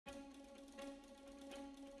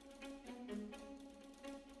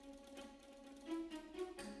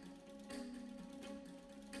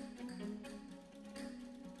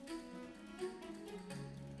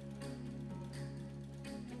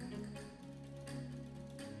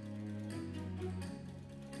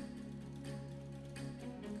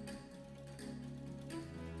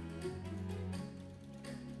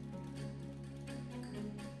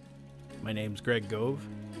My name's Greg Gove,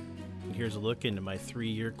 and here's a look into my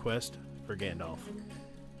 3-year quest for Gandalf.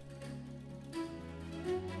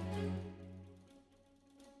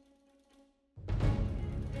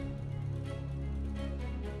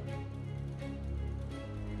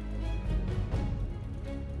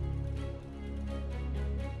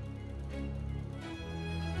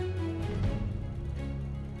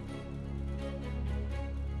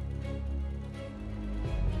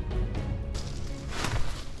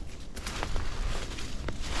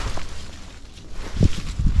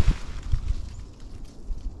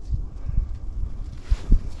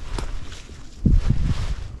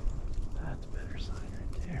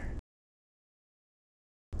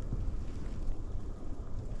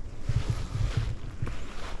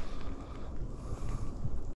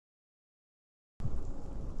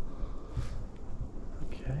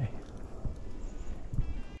 Okay.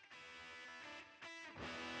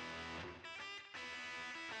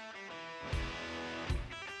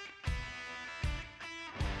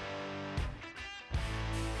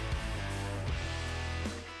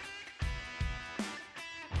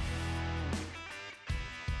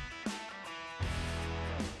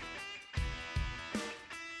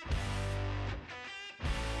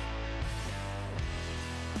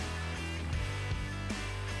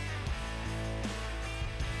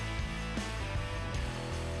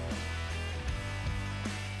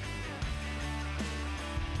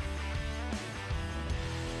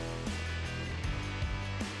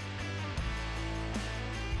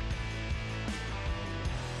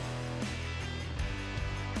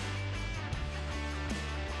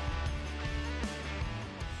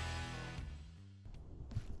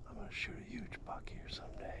 Shoot a huge buck here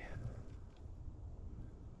someday.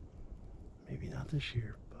 Maybe not this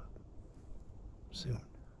year, but soon.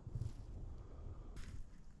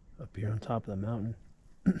 Up here on top of the mountain,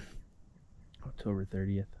 October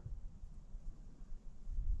 30th.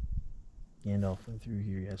 Gandalf went through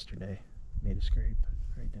here yesterday, made a scrape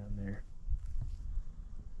right down there.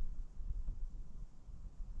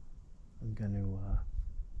 I'm going to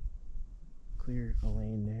clear a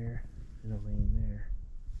lane there and a lane there.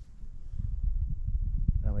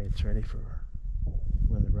 That way it's ready for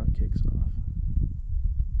when the rut kicks off.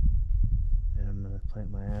 And I'm going to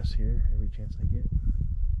plant my ass here every chance I get.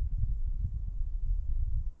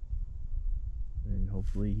 And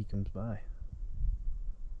hopefully he comes by.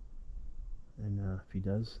 And if he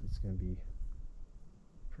does, it's going to be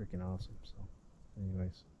freaking awesome. So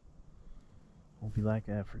anyways, won't be lack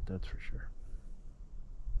of effort, that's for sure.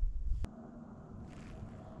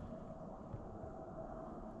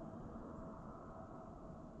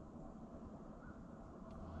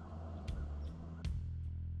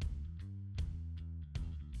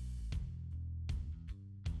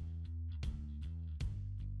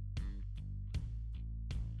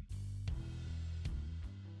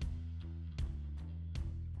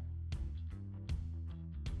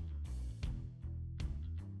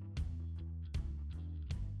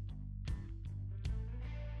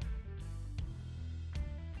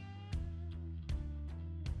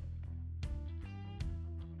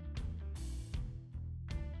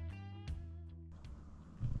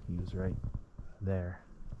 He was right there,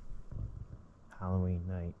 Halloween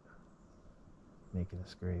night, making a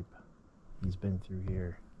scrape. He's been through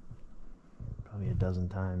here probably a dozen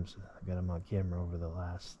times. I got him on camera over the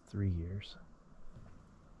last 3 years.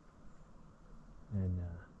 And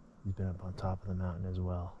he's been up on top of the mountain as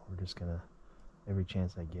well. We're just gonna, every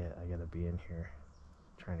chance I get, I gotta be in here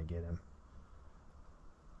trying to get him.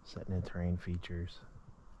 Setting in terrain features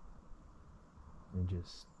and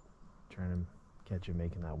just trying to catch him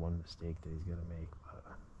making that one mistake that he's gonna make. But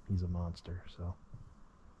he's a monster, so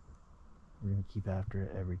we're gonna keep after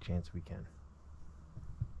it every chance we can.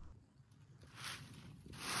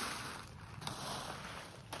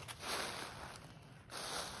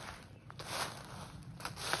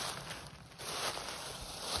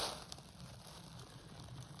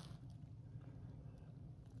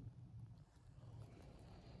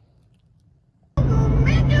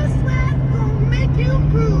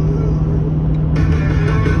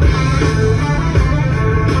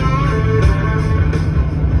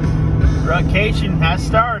 Vacation has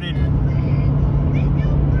started.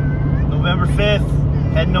 November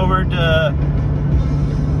 5th, heading over to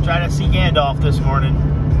try to see Gandalf this morning.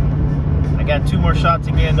 I got 2 more shots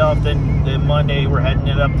of Gandalf, then Monday we're heading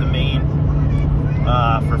it up to Maine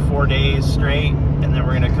for 4 days straight, and then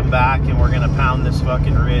we're gonna come back and we're gonna pound this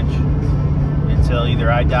fucking ridge until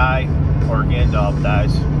either I die or Gandalf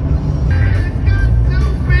dies.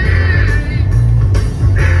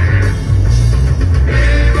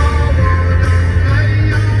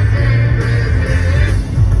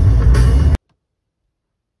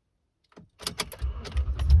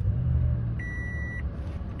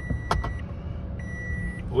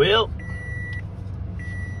 Well,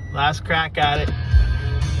 last crack at it.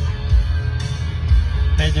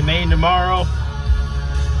 Head to Maine tomorrow.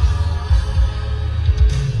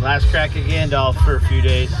 Last crack at Gandalf for a few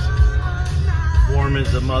days. Warm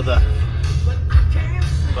as a mother.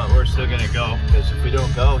 But we're still gonna go, because if we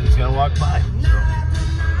don't go, he's gonna walk by.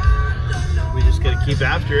 So we just gotta keep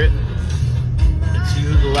after it and see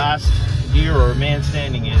who the last deer or man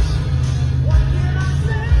standing is.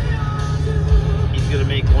 He's gonna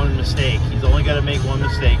make one mistake. He's only gotta make one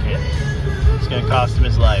mistake, and it's gonna cost him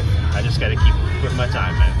his life. I just gotta keep putting my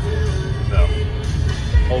time in. So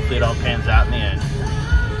hopefully it all pans out in the end.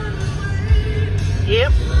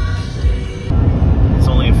 Yep. It's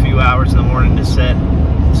only a few hours in the morning to set.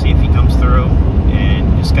 See if he comes through,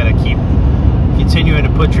 and just gotta keep continuing to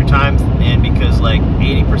put your time in, because like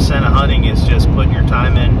 80% of hunting is just putting your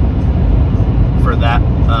time in for that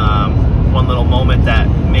one little moment that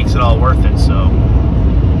makes it all worth it. So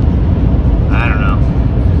I don't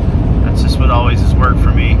know, that's just what always has worked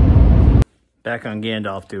for me. Back on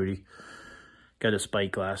Gandalf duty. Got a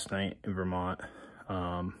spike last night in Vermont.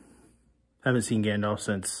 Haven't seen Gandalf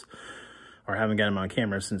since, or haven't got him on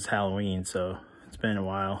camera since Halloween, so it's been a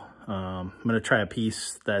while. I'm gonna try a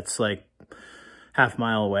piece that's like half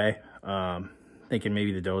mile away. Thinking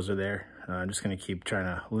maybe the does are there. I'm just gonna keep trying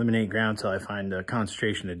to eliminate ground till I find a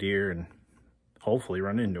concentration of deer and hopefully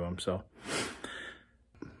run into them. So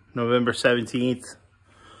November 17th,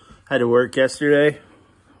 had to work yesterday.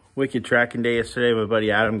 Wicked tracking day yesterday. My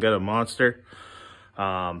buddy Adam got a monster.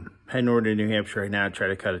 Heading over to New Hampshire right now to try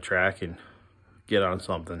to cut a track and get on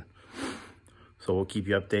something. So we'll keep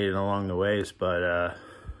you updated along the ways, but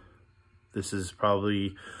this is probably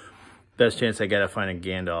the best chance I got to find a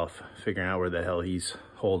Gandalf, figuring out where the hell he's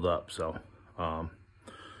holed up. So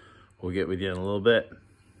we'll get with you in a little bit.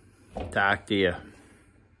 Talk to you.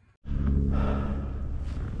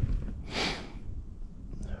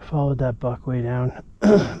 Followed that buck way down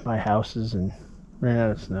by houses and ran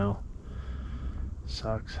out of snow.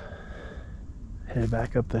 Sucks. Headed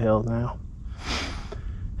back up the hill now.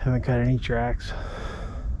 Haven't cut any tracks.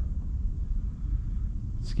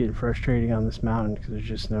 It's getting frustrating on this mountain because there's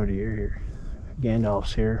just no deer here.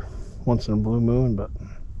 Gandalf's here once in a blue moon, but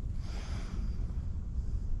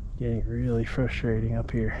getting really frustrating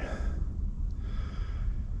up here.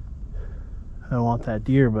 I don't want that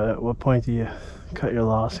deer, but at what point do you cut your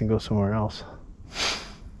loss and go somewhere else?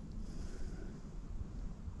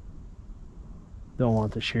 Don't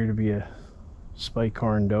want this year to be a spike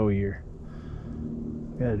horn doe year.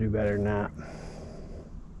 Gotta do better than that.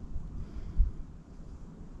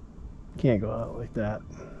 Can't go out like that.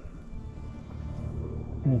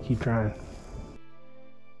 I'm gonna keep trying.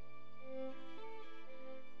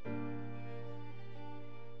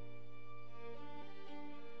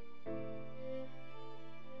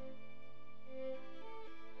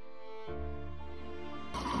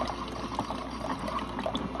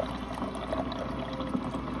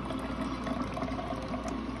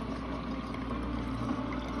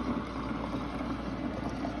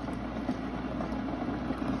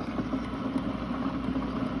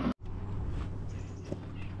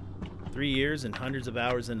 Three years and hundreds of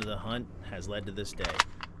hours into the hunt has led to this day.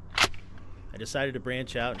 I decided to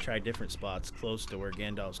branch out and try different spots close to where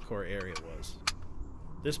Gandalf's core area was.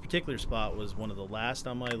 This particular spot was one of the last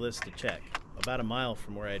on my list to check, about a mile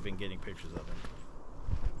from where I had been getting pictures of him.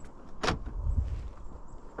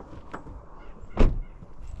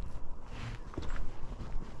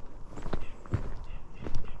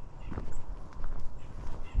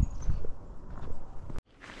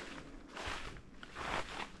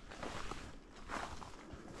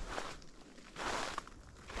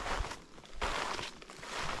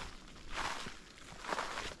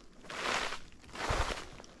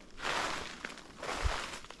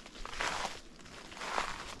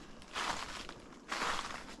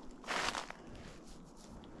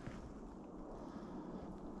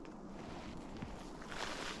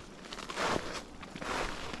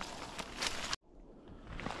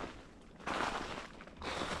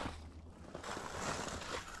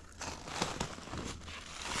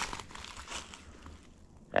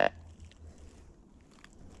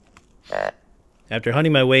 After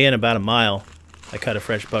hunting my way in about a mile, I cut a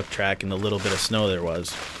fresh buck track in the little bit of snow there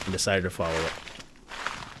was and decided to follow it.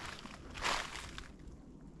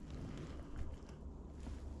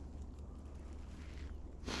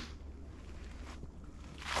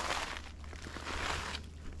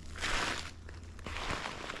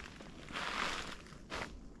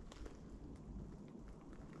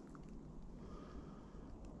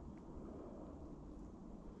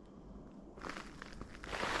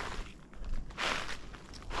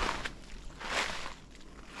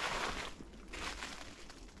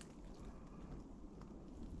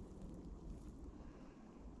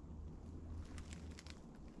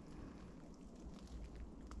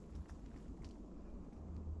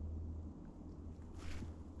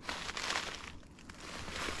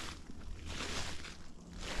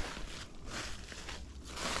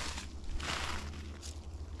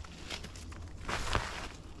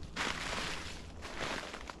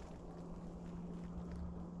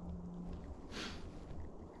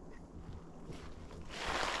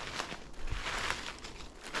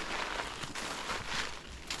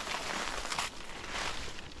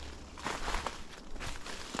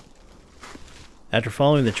 After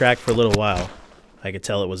following the track for a little while, I could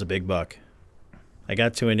tell it was a big buck. I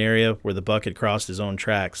got to an area where the buck had crossed his own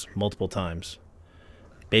tracks multiple times.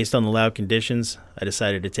 Based on the loud conditions, I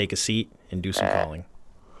decided to take a seat and do some calling.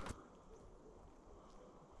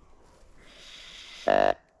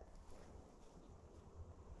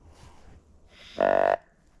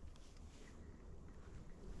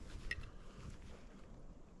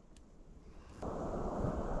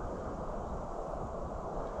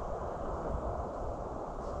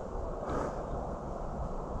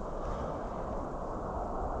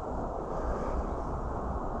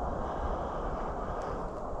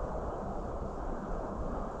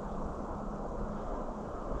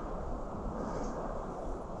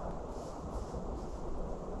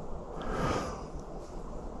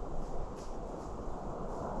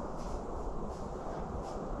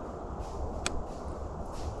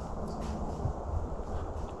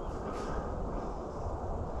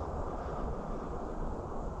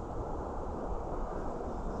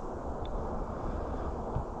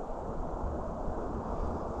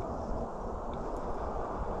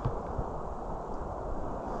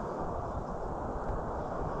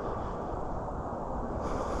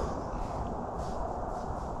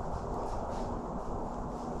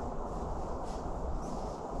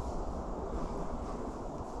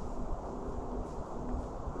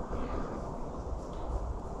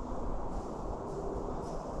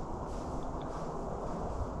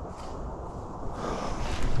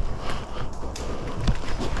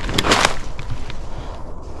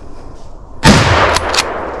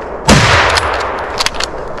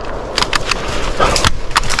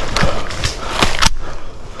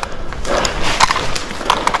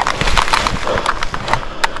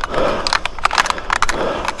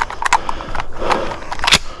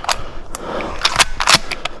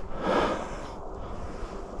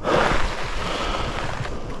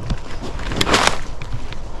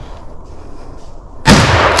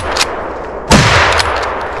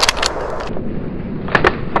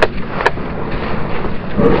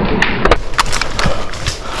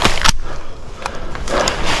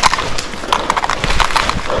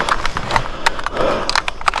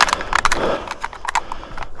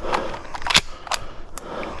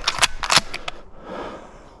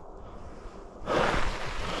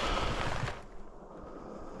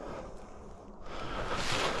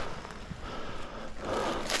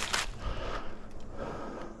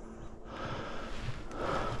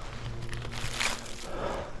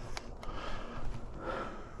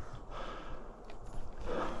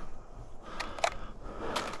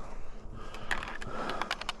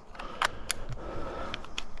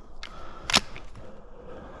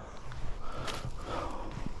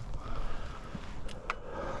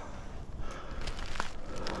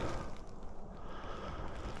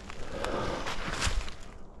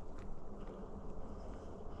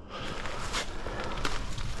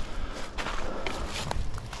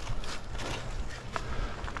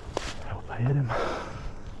 Hit him.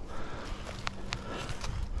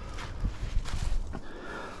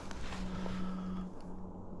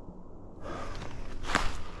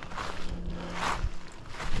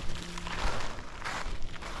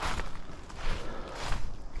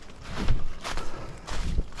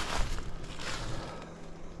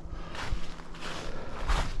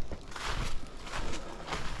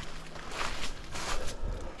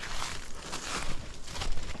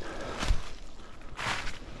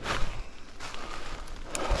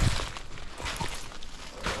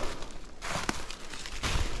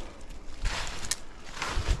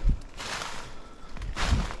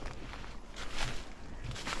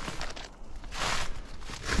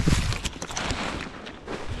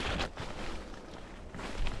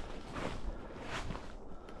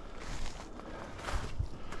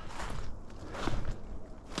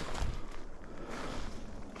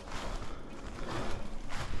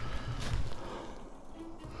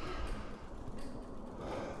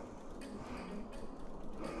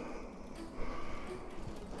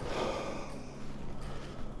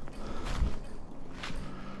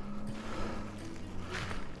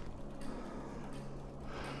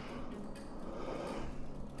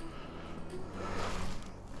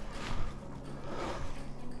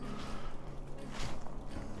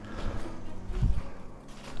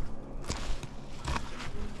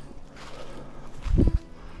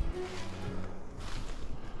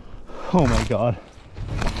 Oh my God.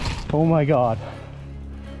 Oh my God.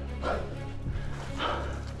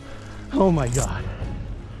 Oh my God.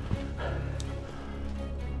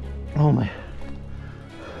 Oh my.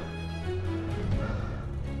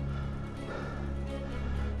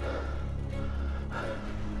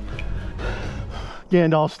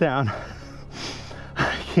 Gandalf's down.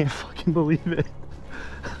 I can't fucking believe it.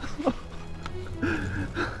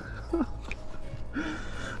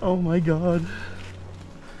 Oh my God.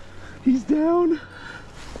 He's down.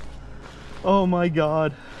 Oh my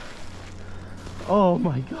God. Oh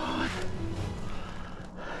my God.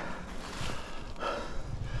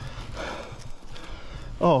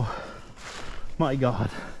 Oh my God.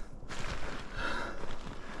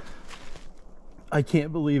 I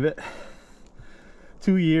can't believe it.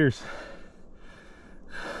 2 years.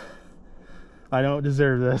 I don't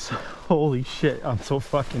deserve this. Holy shit, I'm so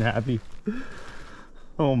fucking happy.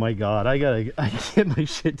 Oh my God, I gotta get my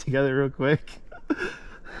shit together real quick.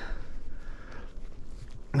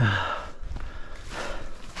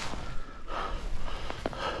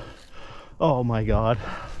 Oh my God.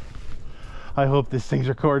 I hope this thing's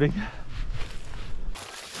recording.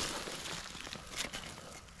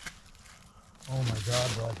 Oh my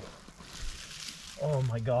God, bud. Oh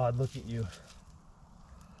my God, look at you.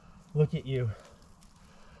 Look at you.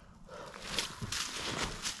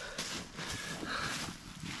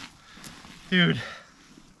 Dude.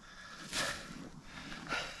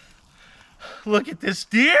 Look at this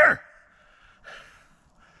deer.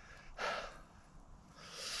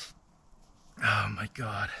 Oh my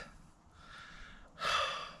God.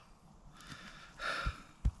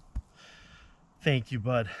 Thank you,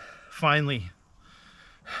 bud. Finally.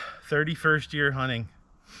 31st year hunting.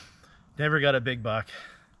 Never got a big buck.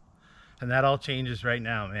 And that all changes right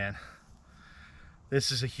now, man.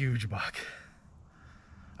 This is a huge buck.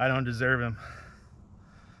 I don't deserve him.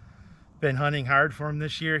 Been hunting hard for him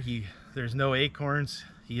this year. There's no acorns.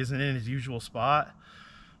 He isn't in his usual spot.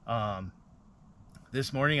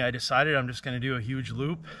 This morning I decided I'm just going to do a huge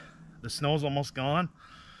loop. The snow's almost gone.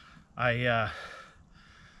 I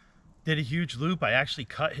did a huge loop. I actually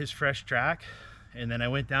cut his fresh track, and then I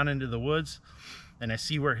went down into the woods, and I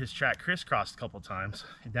see where his track crisscrossed a couple times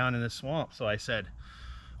down in the swamp. So I said,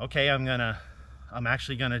 okay, I'm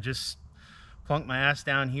actually gonna just plunk my ass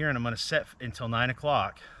down here, and I'm gonna set until 9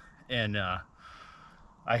 o'clock. And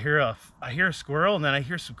I hear a squirrel, and then I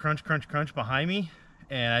hear some crunch, crunch, crunch behind me,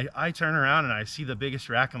 and I turn around and I see the biggest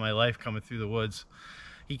rack of my life coming through the woods.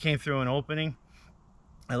 He came through an opening.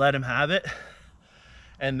 I let him have it,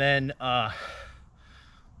 and then I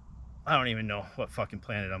don't even know what fucking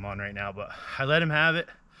planet I'm on right now, but I let him have it.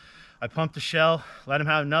 I pumped the shell, let him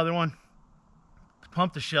have another one.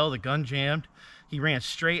 Pumped the shell, the gun jammed. He ran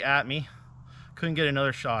straight at me. Couldn't get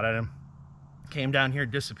another shot at him. Came down here,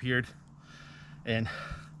 disappeared, and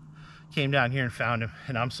came down here and found him.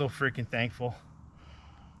 And I'm so freaking thankful.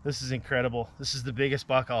 This is incredible. This is the biggest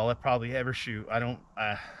buck I'll probably ever shoot.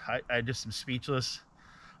 I just am speechless.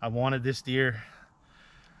 I wanted this deer.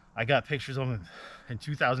 I got pictures of him in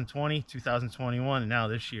 2020, 2021, and now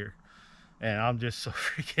this year. And I'm just so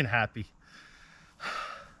freaking happy.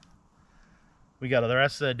 We got the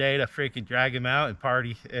rest of the day to freaking drag him out and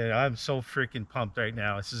party. And I'm so freaking pumped right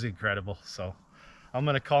now. This is incredible. So I'm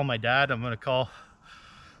going to call my dad. I'm going to call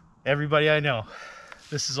everybody I know.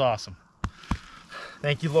 This is awesome.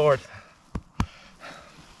 Thank you, Lord.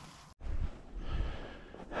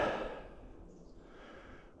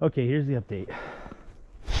 Okay, here's the update.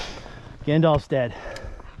 Gandalf's dead.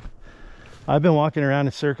 I've been walking around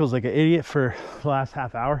in circles like an idiot for the last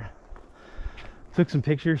half hour. Took some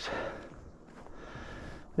pictures.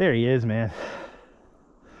 There he is, man.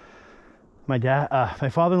 My dad, my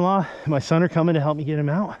father-in-law, and my son are coming to help me get him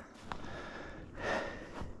out.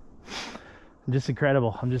 I'm just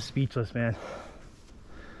incredible. I'm just speechless, man.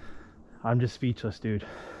 I'm just speechless, dude.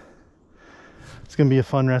 It's gonna be a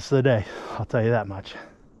fun rest of the day. I'll tell you that much.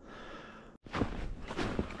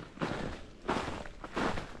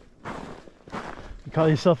 You call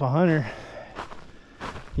yourself a hunter,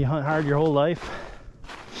 you hunt hard your whole life,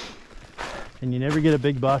 and you never get a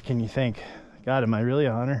big buck, and you think, God, am I really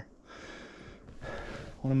a hunter?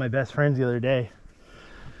 One of my best friends the other day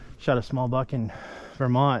shot a small buck in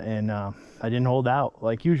Vermont, and I didn't hold out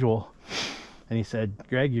like usual. And he said,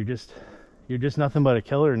 Greg, you're just nothing but a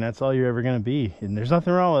killer, and that's all you're ever gonna be. And there's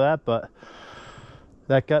nothing wrong with that, but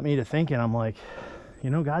that got me to thinking. I'm like, you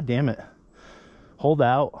know, God damn it, hold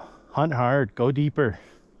out, hunt hard, go deeper,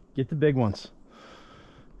 get the big ones.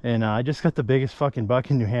 And I just got the biggest fucking buck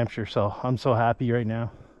in New Hampshire, so I'm so happy right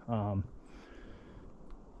now.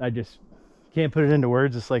 I just can't put it into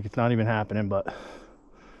words. It's like it's not even happening. But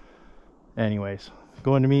anyways,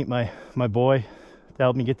 going to meet my boy to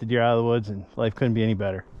help me get the deer out of the woods, and life couldn't be any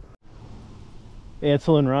better.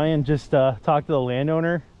 Ansel and Ryan just talked to the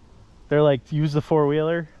landowner. They're like, use the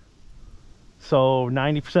four-wheeler, so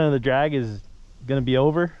 90% of the drag is gonna be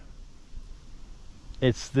over.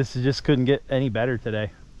 This just couldn't get any better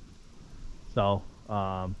today. So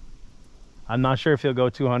I'm not sure if he'll go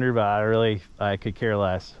 200, but I could care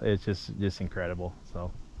less. It's just incredible.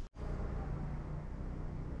 So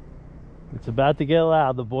it's about to get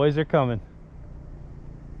loud. The boys are coming.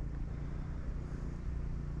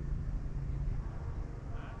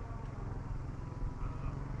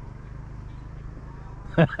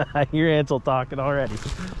 I hear Ansel talking already.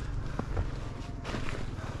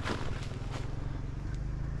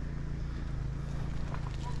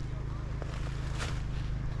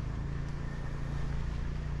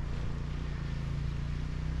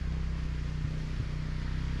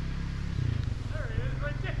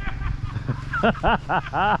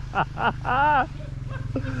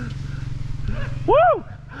 Woo!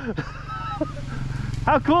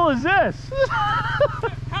 How cool is this?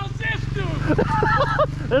 How's this doing?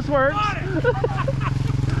 This works.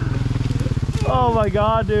 Oh my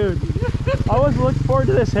god, dude. I was looking forward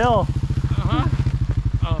to this hill.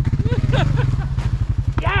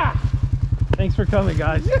 Yeah! Thanks for coming,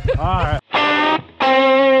 guys. Alright.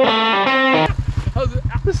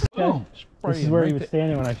 This is where he was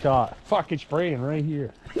standing when I shot. Fucking spraying right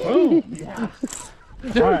here. Boom! Yeah.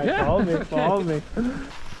 Alright, follow me.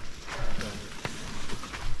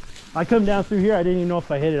 I come down through here, I didn't even know if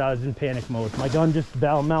I hit it. I was in panic mode. My gun just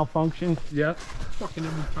malfunctioned. Yeah. Fucking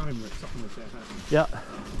every time when something like that happens. Yeah.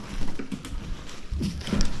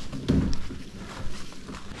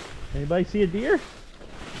 Anybody see a deer?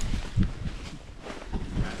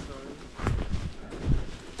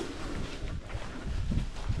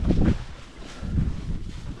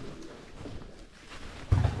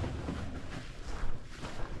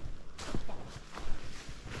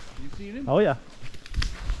 You seen him? Oh yeah.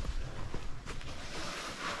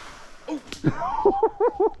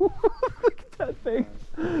 Look at that thing.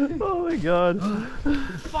 Oh my god.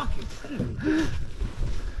 Fucking.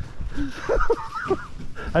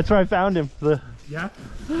 That's where I found him. Yeah?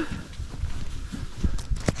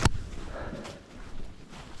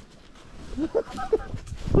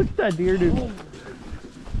 Look at that deer, dude.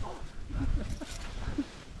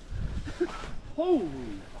 Holy.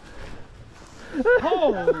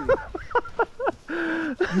 Holy.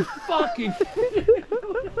 You fucking.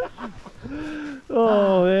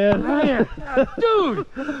 Oh man. Dude.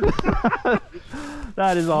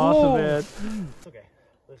 That is awesome, Whoa. man. Okay,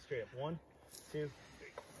 let's straight up. 1, 2,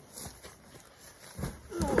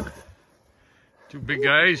 3. Two big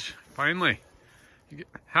guys, finally.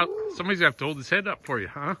 How somebody's have to hold his head up for you,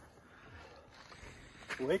 huh?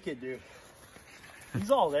 Wicked, dude.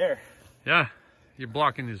 He's all there. Yeah, you're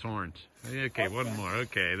blocking his horns. Okay, one more.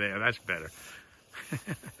 Okay, there, that's better.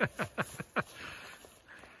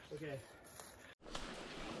 Okay.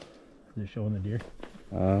 They're showing the deer.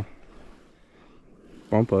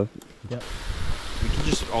 Bump up. Yep. We can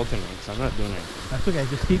just alternate because I'm not doing anything. That's okay.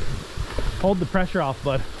 Just hold the pressure off,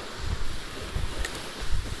 bud.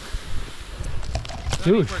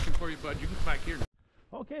 Dude, working for you, bud. You can come back here.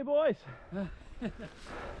 Okay, boys.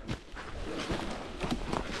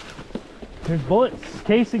 There's bullets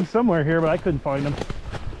casing somewhere here, but I couldn't find them.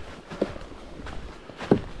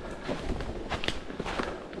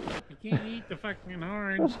 You can't eat the fucking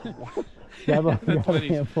horns. Grab a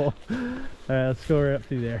handful. All right, let's go right up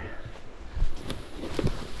through there.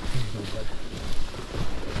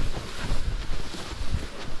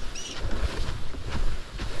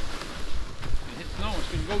 Hit snow, it's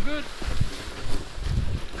gonna go good.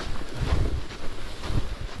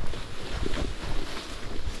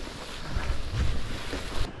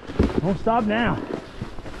 Don't stop now.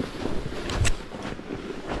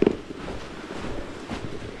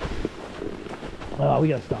 Oh, we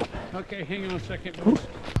gotta stop. Okay, hang on a second.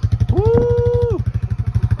 Woo!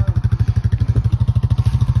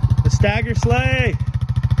 The stagger sleigh.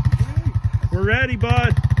 We're ready,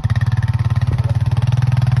 bud.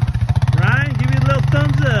 Ryan, give me a little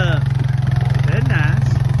thumbs up. Very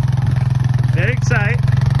nice. Very excited.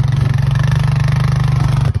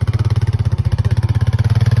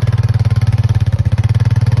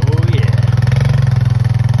 Oh yeah.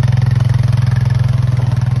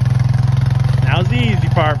 Now's the easy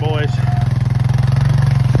part, boys.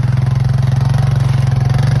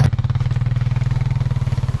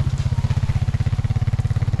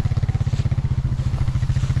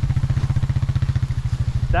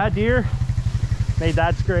 That deer made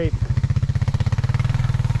that scrape.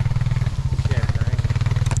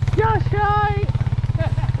 Just right.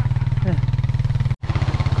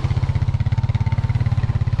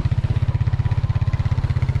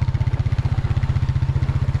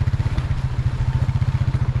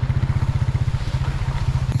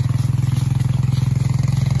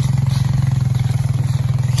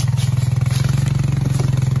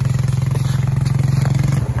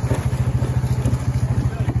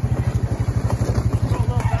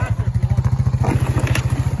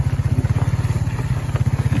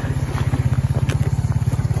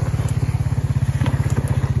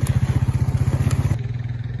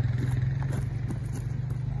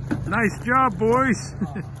 Nice job, boys.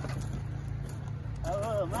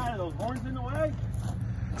 Oh, man, are those horns in the way?